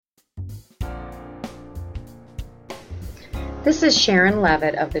This is Sharon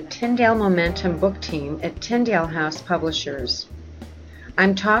Levitt of the Tyndale Momentum book team at Tyndale House Publishers.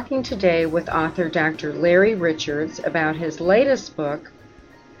 I'm talking today with author Dr. Larry Richards about his latest book,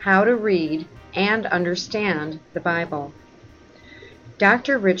 How to Read and Understand the Bible.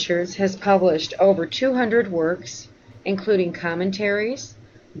 Dr. Richards has published over 200 works, including commentaries,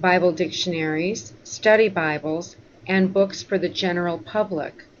 Bible dictionaries, study Bibles, and books for the general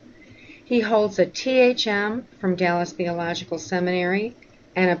public. He holds a THM from Dallas Theological Seminary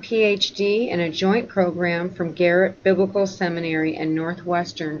and a PhD in a joint program from Garrett Biblical Seminary and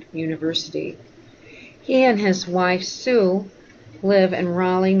Northwestern University. He and his wife, Sue, live in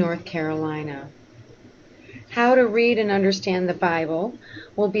Raleigh, North Carolina. How to Read and Understand the Bible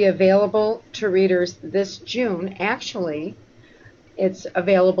will be available to readers this June. Actually, it's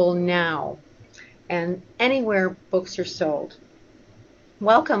available now and anywhere books are sold.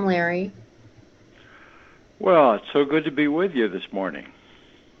 Welcome, Larry. Well, it's so good to be with you this morning.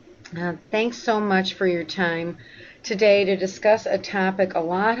 Thanks so much for your time today to discuss a topic a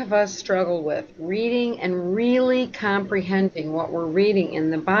lot of us struggle with, reading and really comprehending what we're reading in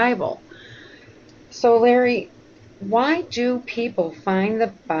the Bible. So, Larry, why do people find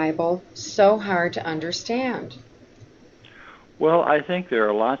the Bible so hard to understand? Well, I think there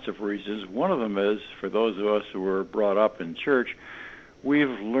are lots of reasons. One of them is, for those of us who were brought up in church,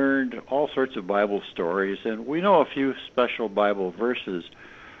 we've learned all sorts of Bible stories, and we know a few special Bible verses,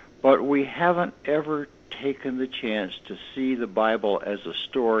 but we haven't ever taken the chance to see the Bible as a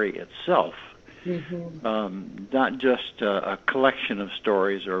story itself, not just a collection of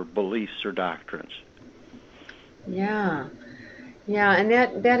stories or beliefs or doctrines. Yeah, and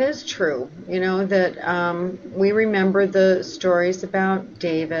that is true. You know, that we remember the stories about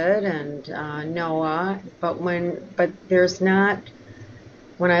David and Noah, but there's not.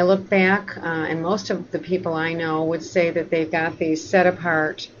 When I look back, and most of the people I know would say that they've got these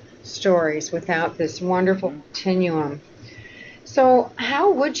set-apart stories without this wonderful continuum. So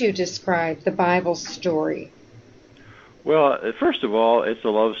how would you describe the Bible story? Well, first of all, it's a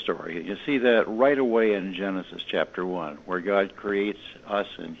love story. You see that right away in Genesis chapter 1, where God creates us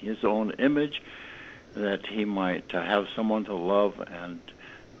in His own image, that He might have someone to love and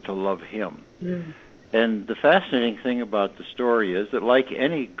to love Him. And the fascinating thing about the story is that, like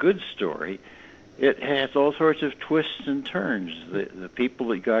any good story, it has all sorts of twists and turns. The people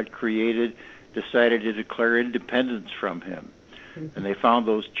that God created decided to declare independence from Him. And they found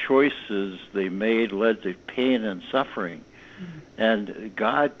those choices they made led to pain and suffering. And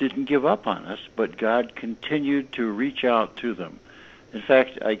God didn't give up on us, but God continued to reach out to them. In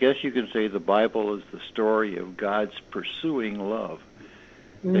fact, I guess you can say the Bible is the story of God's pursuing love.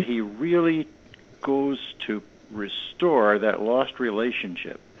 That He really goes to restore that lost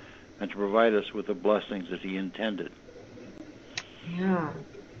relationship and to provide us with the blessings that He intended. Yeah.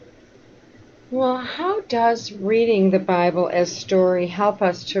 Well, how does reading the Bible as story help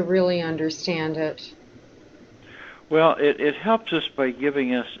us to really understand it? Well, it helps us by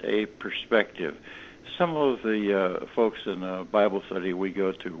giving us a perspective. Some of the folks in the Bible study we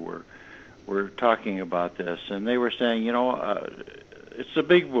go to were talking about this, and they were saying, it's a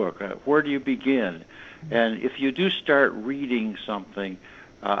big book. Where do you begin? And if you do start reading something,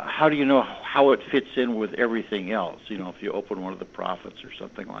 how do you know how it fits in with everything else? If you open one of the prophets or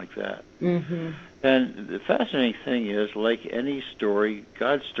something like that. And the fascinating thing is, like any story,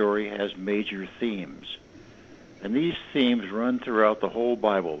 God's story has major themes. And these themes run throughout the whole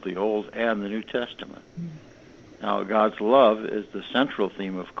Bible, the Old and the New Testament. Now, God's love is the central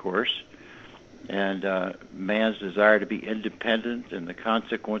theme, of course, and man's desire to be independent and the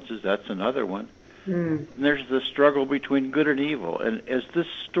consequences, that's another one. And there's the struggle between good and evil. And as this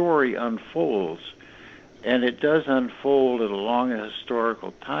story unfolds, and it does unfold along a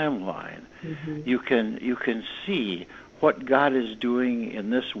historical timeline, you can see what God is doing in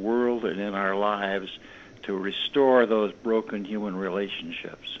this world and in our lives to restore those broken human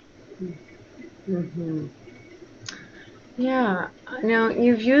relationships. Yeah. Now,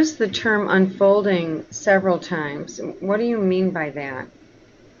 you've used the term unfolding several times. What do you mean by that?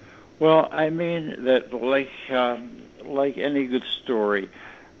 Well, I mean that like any good story,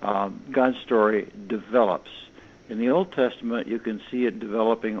 God's story develops. In the Old Testament, you can see it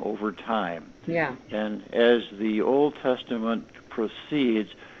developing over time. Yeah. And as the Old Testament proceeds,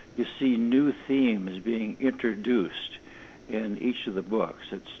 you see new themes being introduced in each of the books.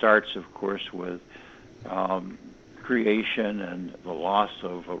 It starts, of course, with creation and the loss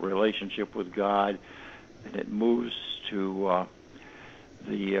of a relationship with God, and it moves to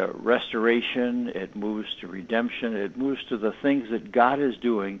the restoration, it moves to redemption, it moves to the things that God is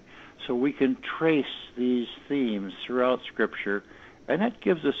doing So we can trace these themes throughout Scripture, and that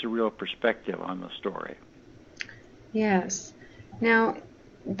gives us a real perspective on the story. Yes. Now,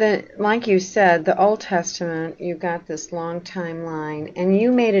 like you said, the Old Testament, you've got this long timeline, and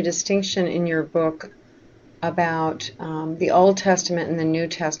you made a distinction in your book about the Old Testament and the New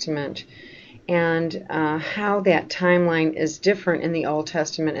Testament, and how that timeline is different in the Old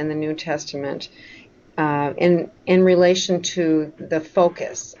Testament and the New Testament in relation to the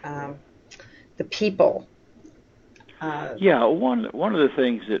focus, the people. One of the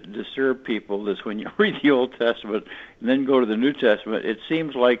things that disturb people is when you read the Old Testament and then go to the New Testament, it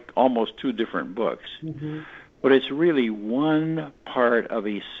seems like almost two different books. Mm-hmm. But it's really one part of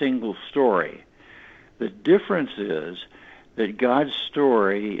a single story. The difference is that God's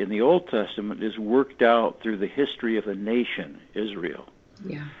story in the Old Testament is worked out through the history of a nation, Israel.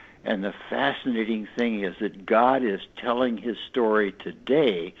 Yeah. And the fascinating thing is that God is telling his story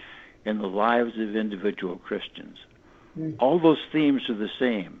today in the lives of individual Christians. Mm-hmm. All those themes are the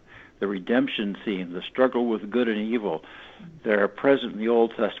same. The redemption theme, the struggle with good and evil, they're present in the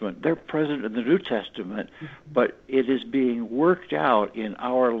Old Testament. They're present in the New Testament, but it is being worked out in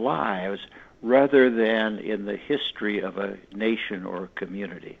our lives rather than in the history of a nation or a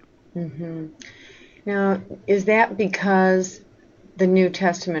community. Mm-hmm. Now, is that because the New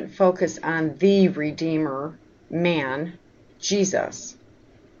Testament focus on the Redeemer, man, Jesus?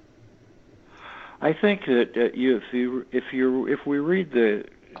 I think that if we read the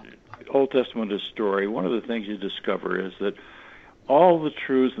Old Testament as story, one of the things you discover is that all the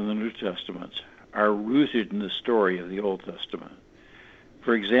truths in the New Testament are rooted in the story of the Old Testament.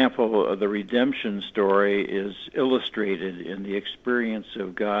 For example, the redemption story is illustrated in the experience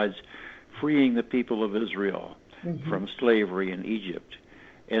of God's freeing the people of Israel from slavery in Egypt.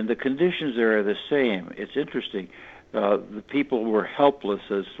 And the conditions there are the same. It's interesting. The people were helpless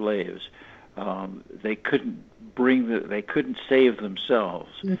as slaves. They couldn't save themselves.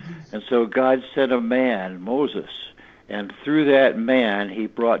 And so God sent a man, Moses, and through that man he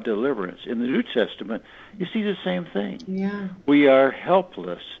brought deliverance. In the New Testament, you see the same thing. Yeah. We are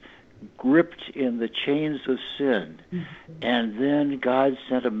helpless, gripped in the chains of sin, and then God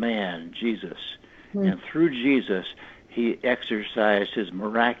sent a man, Jesus, and through Jesus he exercised his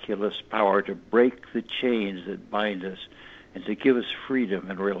miraculous power to break the chains that bind us and to give us freedom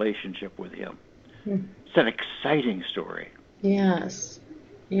and relationship with him. It's an exciting story. Yes,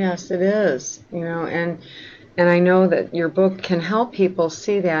 it is. And I know that your book can help people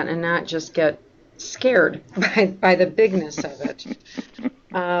see that and not just get scared by the bigness of it.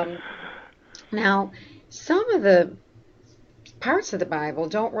 Now, some of the parts of the Bible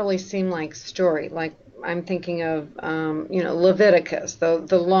don't really seem like story. Like I'm thinking of Leviticus,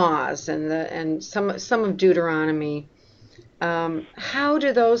 the laws, and some of Deuteronomy. How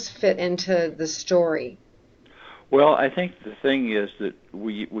do those fit into the story? Well, I think the thing is that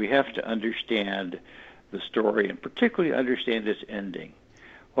we have to understand the story and particularly understand its ending.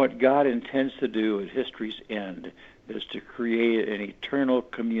 What God intends to do at history's end is to create an eternal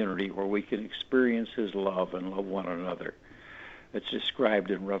community where we can experience his love and love one another. It's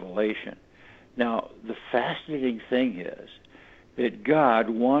described in Revelation. Now, the fascinating thing is that God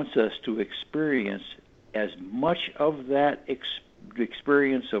wants us to experience as much of that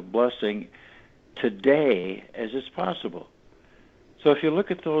experience of blessing today as is possible. So if you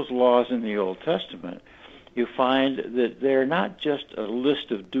look at those laws in the Old Testament, you find that they're not just a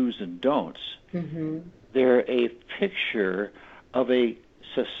list of do's and don'ts. They're a picture of a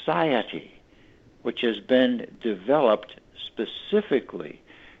society which has been developed specifically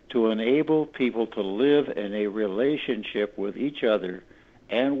to enable people to live in a relationship with each other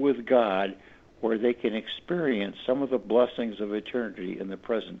and with God where they can experience some of the blessings of eternity in the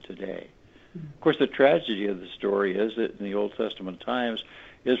present today. Of course, the tragedy of the story is that in the Old Testament times,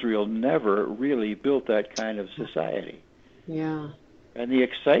 Israel never really built that kind of society. Yeah. And the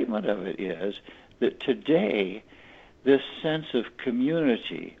excitement of it is that today, this sense of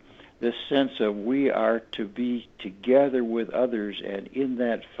community, this sense of we are to be together with others and in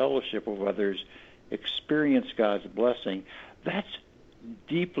that fellowship of others, experience God's blessing, that's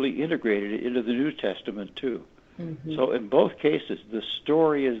deeply integrated into the New Testament too. So in both cases, the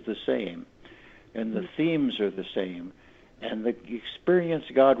story is the same, and the themes are the same, and the experience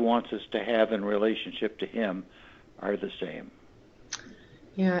God wants us to have in relationship to him are the same.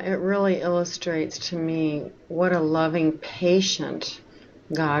 Yeah, it really illustrates to me what a loving, patient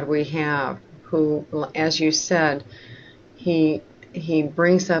God we have, who, as you said, he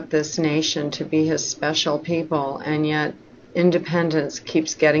brings up this nation to be his special people, and yet independence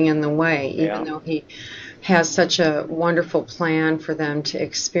keeps getting in the way, even though he has such a wonderful plan for them to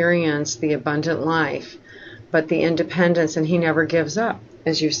experience the abundant life, but the independence, and he never gives up,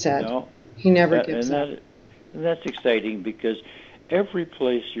 as you said. No, He never that, gives and up. that and that's exciting because every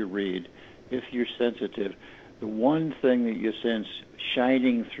place you read, if you're sensitive, the one thing that you sense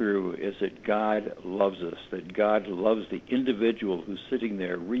shining through is that God loves us, that God loves the individual who's sitting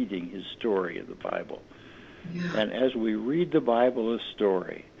there reading his story in the Bible. Yeah. And as we read the Bible as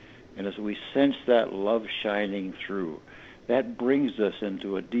story, and as we sense that love shining through, that brings us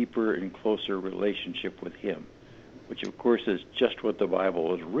into a deeper and closer relationship with him, which of course is just what the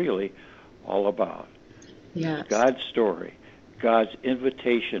Bible is really all about. Yes. God's story, God's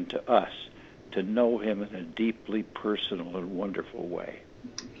invitation to us to know him in a deeply personal and wonderful way.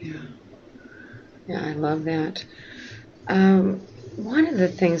 Yeah. Yeah, I love that. One of the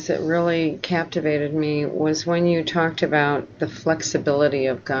things that really captivated me was when you talked about the flexibility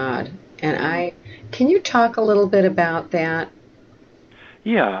of God. And can you talk a little bit about that?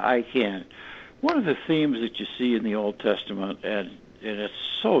 Yeah, I can. One of the themes that you see in the Old Testament, and it's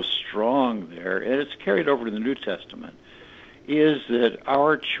so strong there, and it's carried over to the New Testament, is that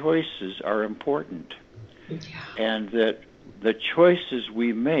our choices are important, Yeah. and that the choices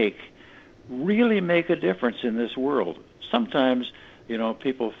we make really make a difference in this world. Sometimes,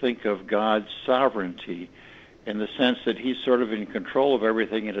 people think of God's sovereignty in the sense that he's sort of in control of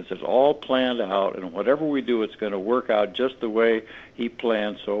everything and it's all planned out, and whatever we do, it's going to work out just the way he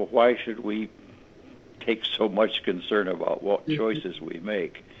planned, so why should we take so much concern about what choices we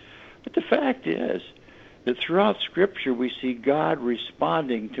make? But the fact is that throughout Scripture we see God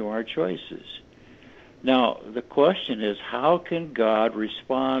responding to our choices. Now, the question is, how can God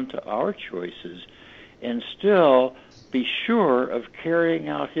respond to our choices and still be sure of carrying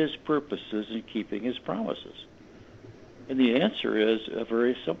out his purposes and keeping his promises? And the answer is a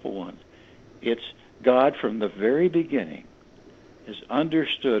very simple one. It's God from the very beginning has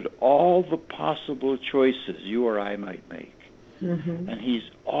understood all the possible choices you or I might make. Mm-hmm. And he's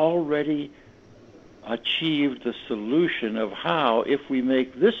already achieved the solution of how, if we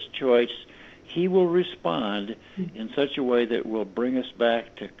make this choice, he will respond in such a way that will bring us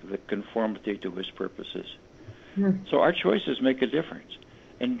back to the conformity to his purposes. Mm-hmm. So our choices make a difference.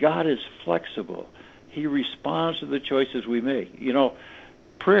 And God is flexible. He responds to the choices we make.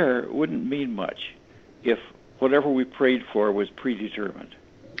 Prayer wouldn't mean much if whatever we prayed for was predetermined.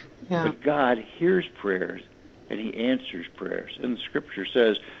 Yeah. But God hears prayers and he answers prayers. And the Scripture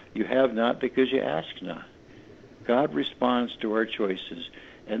says, you have not because you ask not. God responds to our choices.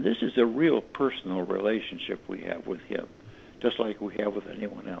 And this is a real personal relationship we have with him, just like we have with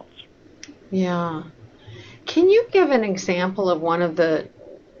anyone else. Yeah. Can you give an example of one of the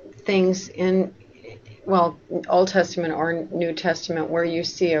things in, Old Testament or New Testament, where you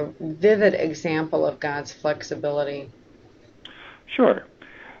see a vivid example of God's flexibility? Sure.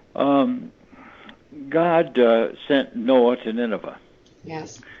 God sent Noah to Nineveh.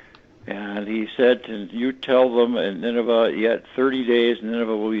 Yes. And he said, you tell them in Nineveh, yet 30 days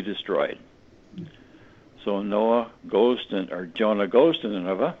Nineveh will be destroyed. So Jonah goes to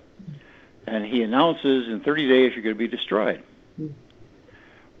Nineveh, and he announces, in 30 days you're going to be destroyed.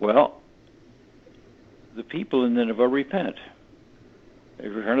 Well, the people in Nineveh repent. They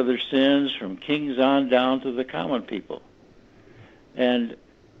return of their sins, from kings on down to the common people. And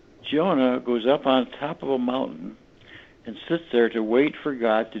Jonah goes up on top of a mountain and sits there to wait for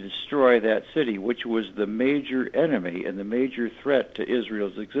God to destroy that city, which was the major enemy and the major threat to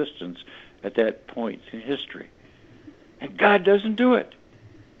Israel's existence at that point in history. And God doesn't do it.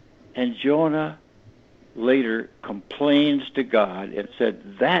 And Jonah later complains to God and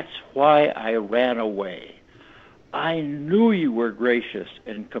said, that's why I ran away. I knew you were gracious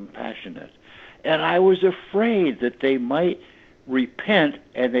and compassionate, and I was afraid that they might repent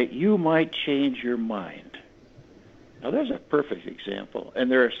and that you might change your mind. Now, there's a perfect example, and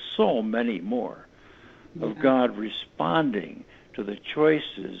there are so many more of God responding to the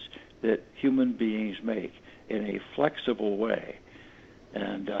choices that human beings make in a flexible way.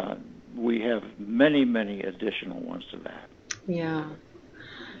 And we have many, many additional ones to that. Yeah.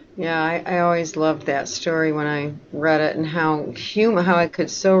 Yeah, I always loved that story when I read it, and how I could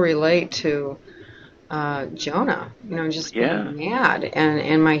so relate to Jonah, just being mad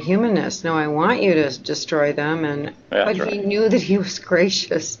and my humanness. No, I want you to destroy them, but he knew that he was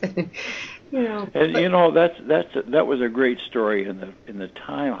gracious. And that was a great story in the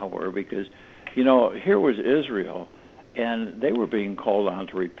time, however, because here was Israel, and they were being called on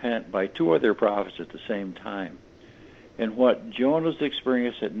to repent by two other prophets at the same time. And what Jonah's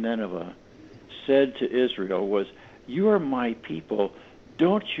experience at Nineveh said to Israel was, you are my people.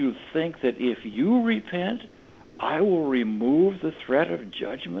 don't you think that if you repent, I will remove the threat of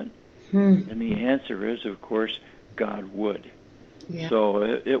judgment? And the answer is, of course, God would. Yeah. So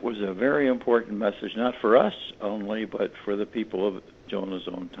it was a very important message, not for us only, but for the people of Jonah's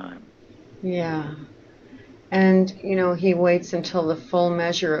own time. Yeah. And, he waits until the full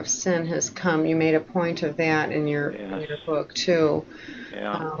measure of sin has come. You made a point of that in your book, too.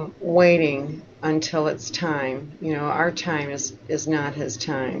 Yeah. Waiting until it's time. Our time is not his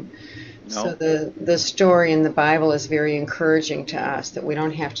time. No. So the story in the Bible is very encouraging to us that we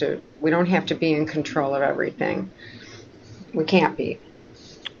don't have to be in control of everything. We can't be.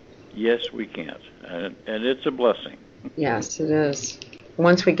 Yes, we can't. And it's a blessing. Yes, it is.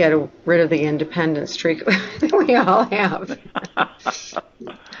 Once we get rid of the independent streak that we all have.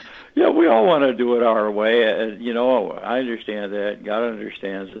 Yeah, we all want to do it our way. I understand that. God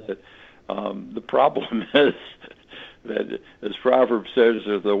understands that. The problem is that, as Proverbs says,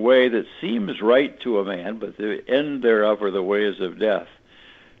 the way that seems right to a man, but the end thereof are the ways of death.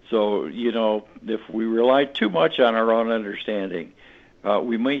 So, if we rely too much on our own understanding,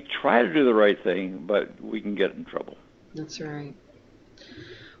 we may try to do the right thing, but we can get in trouble. That's right.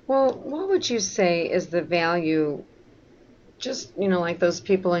 Well, what would you say is the value, just, like those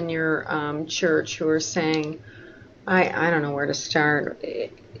people in your church who are saying, I don't know where to start.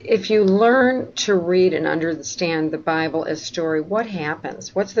 If you learn to read and understand the Bible as story, what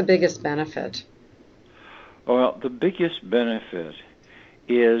happens? What's the biggest benefit? Well, the biggest benefit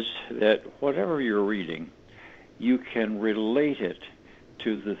is that whatever you're reading, you can relate it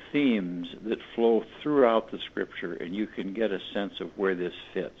to the themes that flow throughout the Scripture, and you can get a sense of where this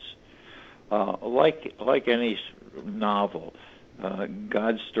fits. Like any novel,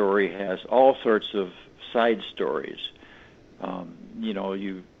 God's story has all sorts of side stories.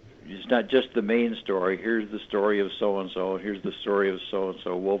 It's not just the main story. Here's the story of so-and-so, here's the story of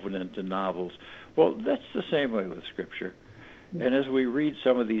so-and-so woven into novels. Well, that's the same way with Scripture. And as we read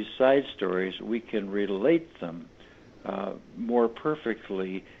some of these side stories, we can relate them more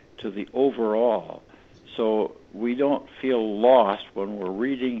perfectly to the overall. So we don't feel lost when we're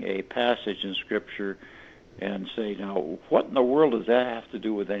reading a passage in Scripture and say, now, what in the world does that have to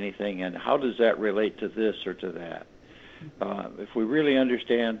do with anything, and how does that relate to this or to that? If we really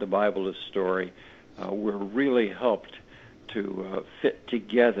understand the Bible as story, we're really helped to fit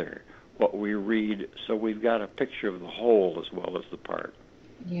together what we read, so we've got a picture of the whole as well as the part.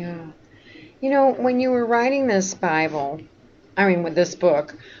 Yeah. When you were writing this with this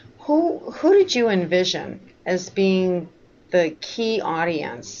book, who did you envision as being the key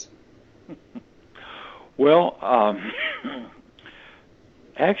audience? Well,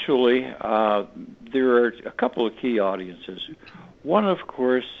 actually, there are a couple of key audiences. One, of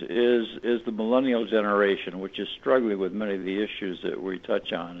course, is the millennial generation, which is struggling with many of the issues that we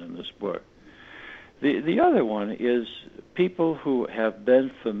touch on in this book. The other one is people who have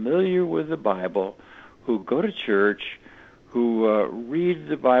been familiar with the Bible, who go to church, who read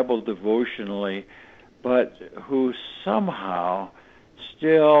the Bible devotionally, but who somehow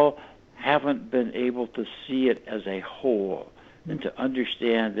still haven't been able to see it as a whole and to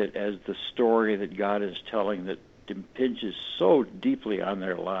understand it as the story that God is telling that impinges so deeply on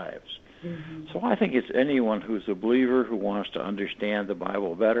their lives. Mm-hmm. So I think it's anyone who's a believer who wants to understand the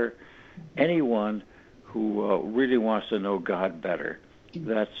Bible better, anyone who really wants to know God better.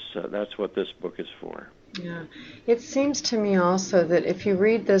 That's what this book is for. Yeah, it seems to me also that if you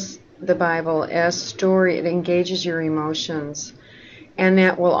read the Bible as story, it engages your emotions, and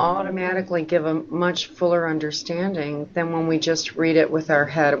that will automatically give a much fuller understanding than when we just read it with our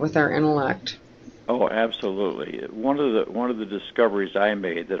head, with our intellect. Oh, absolutely. One of the discoveries I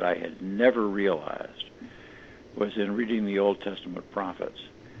made that I had never realized was in reading the Old Testament prophets.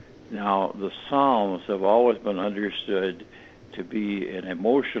 Now, the Psalms have always been understood to be an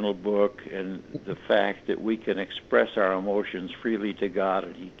emotional book, and the fact that we can express our emotions freely to God,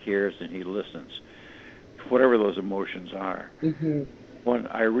 and He cares and He listens, whatever those emotions are. Mm-hmm. When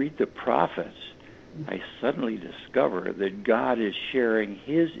I read the prophets, I suddenly discover that God is sharing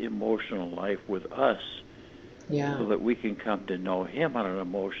His emotional life with us, so that we can come to know Him on an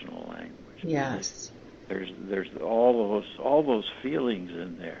emotional language. Yes. There's all those feelings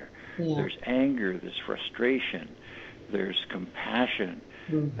in there. Yeah. There's anger, there's frustration, there's compassion,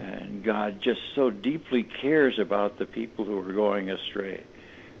 and God just so deeply cares about the people who are going astray.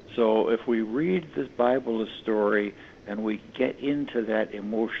 So if we read the Bible as story and we get into that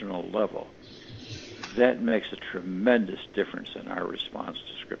emotional level, that makes a tremendous difference in our response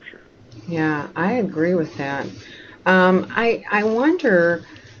to Scripture. Yeah, I agree with that. I wonder,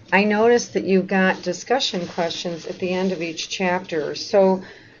 I noticed that you've got discussion questions at the end of each chapter. So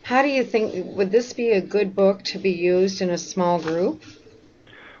how do you think, would this be a good book to be used in a small group?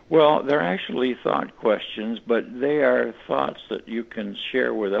 Well, they're actually thought questions, but they are thoughts that you can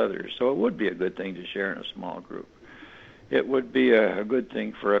share with others. So it would be a good thing to share in a small group. It would be a good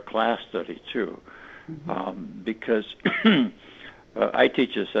thing for a class study, too, because I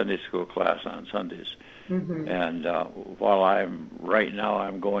teach a Sunday school class on Sundays. And while right now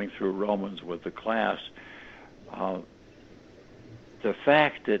I'm going through Romans with the class, the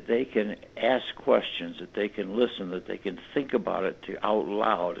fact that they can ask questions, that they can listen, that they can think about it out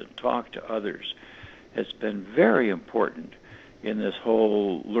loud and talk to others has been very important in this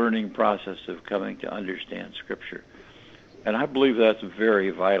whole learning process of coming to understand Scripture. And I believe that's very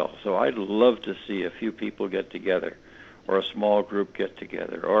vital. So I'd love to see a few people get together, or a small group get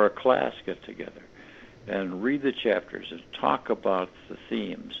together, or a class get together, and read the chapters and talk about the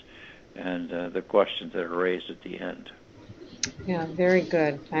themes and the questions that are raised at the end. Yeah, very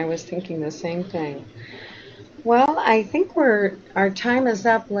good. I was thinking the same thing. Well, I think our time is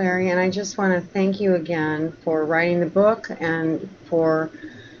up, Larry, and I just want to thank you again for writing the book and for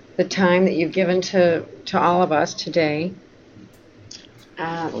the time that you've given to all of us today.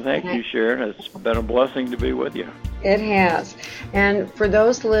 Well, thank you, Sharon. It's been a blessing to be with you. It has. And for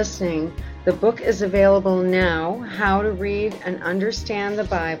those listening, the book is available now, How to Read and Understand the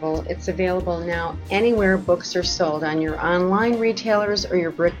Bible. It's available now anywhere books are sold, on your online retailers or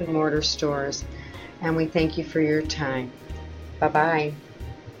your brick and mortar stores. And we thank you for your time. Bye-bye.